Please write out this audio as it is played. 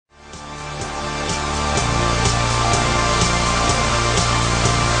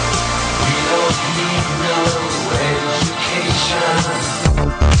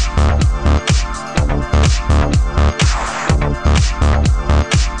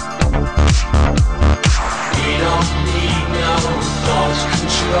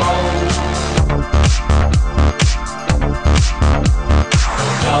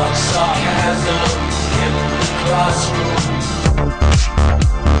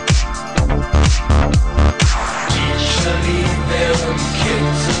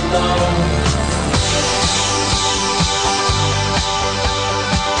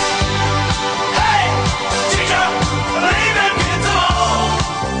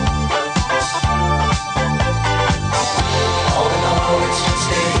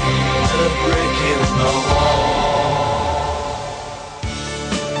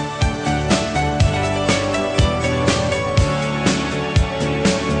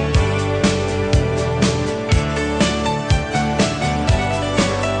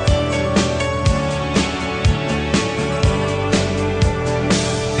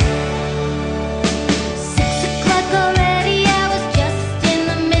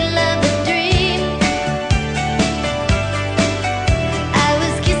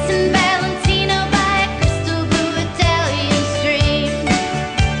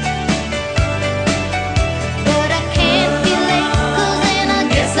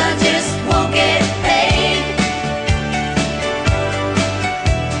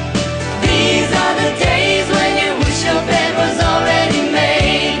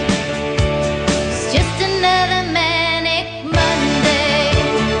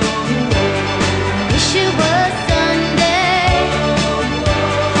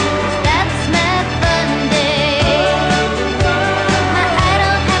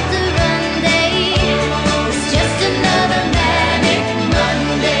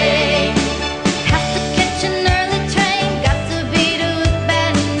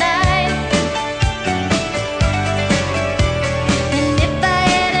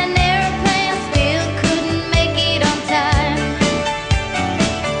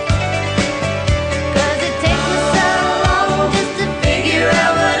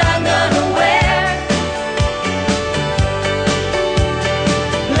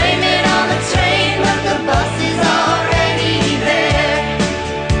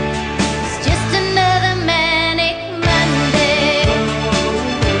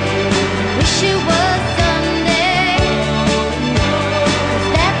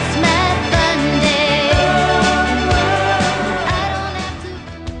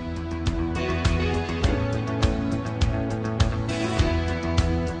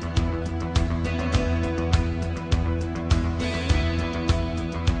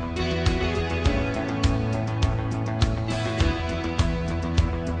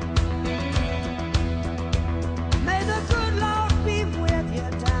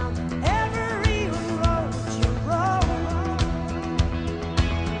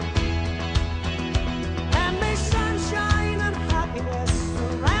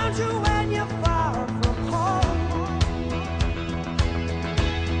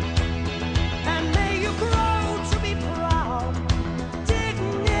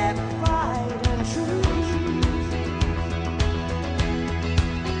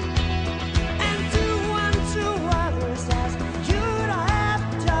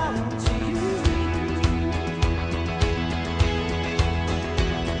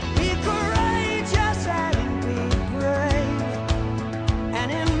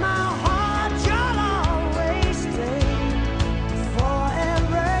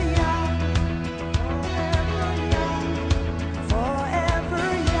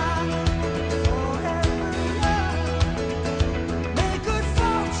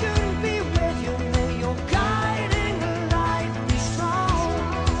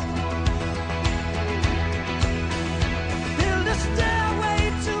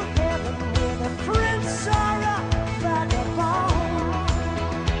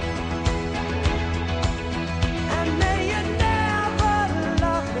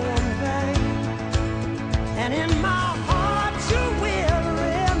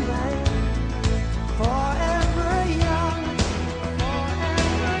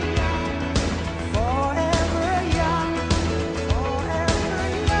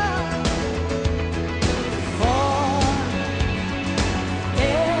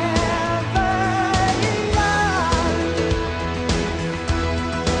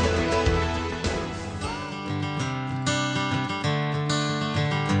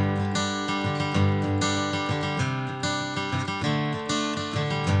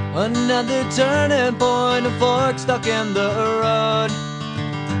Another turning point, a fork stuck in the road.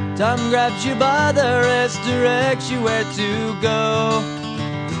 Time grabs you by the wrist, directs you where to go.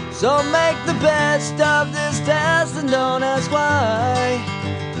 So make the best of this test and don't ask why.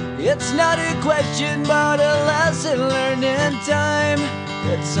 It's not a question but a lesson learned in time.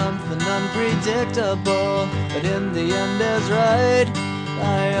 It's something unpredictable, but in the end is right.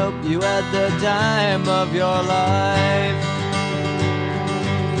 I hope you had the time of your life.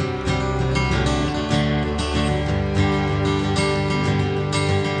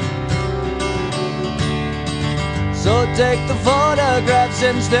 So take the photographs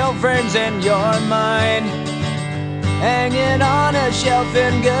and still frames in your mind, hanging on a shelf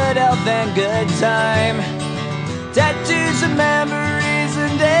in good health and good time. Tattoos and memories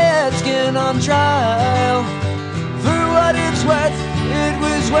and dead skin on trial. For what it's worth, it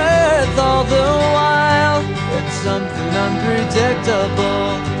was worth all the while. It's something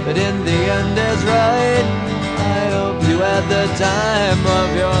unpredictable, but in the end is right. I hope you had the time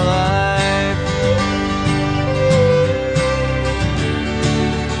of your life.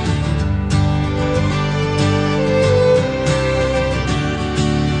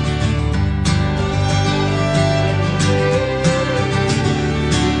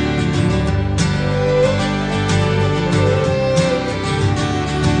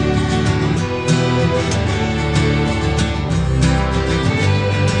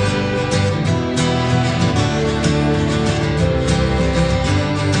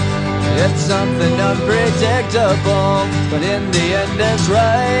 It's something unpredictable, but in the end it's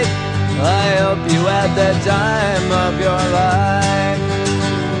right. I hope you had the time of your life.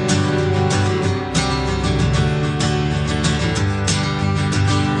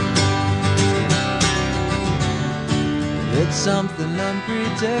 It's something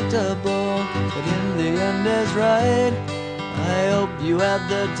unpredictable, but in the end is right. I hope you had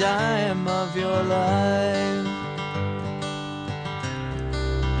the time of your life.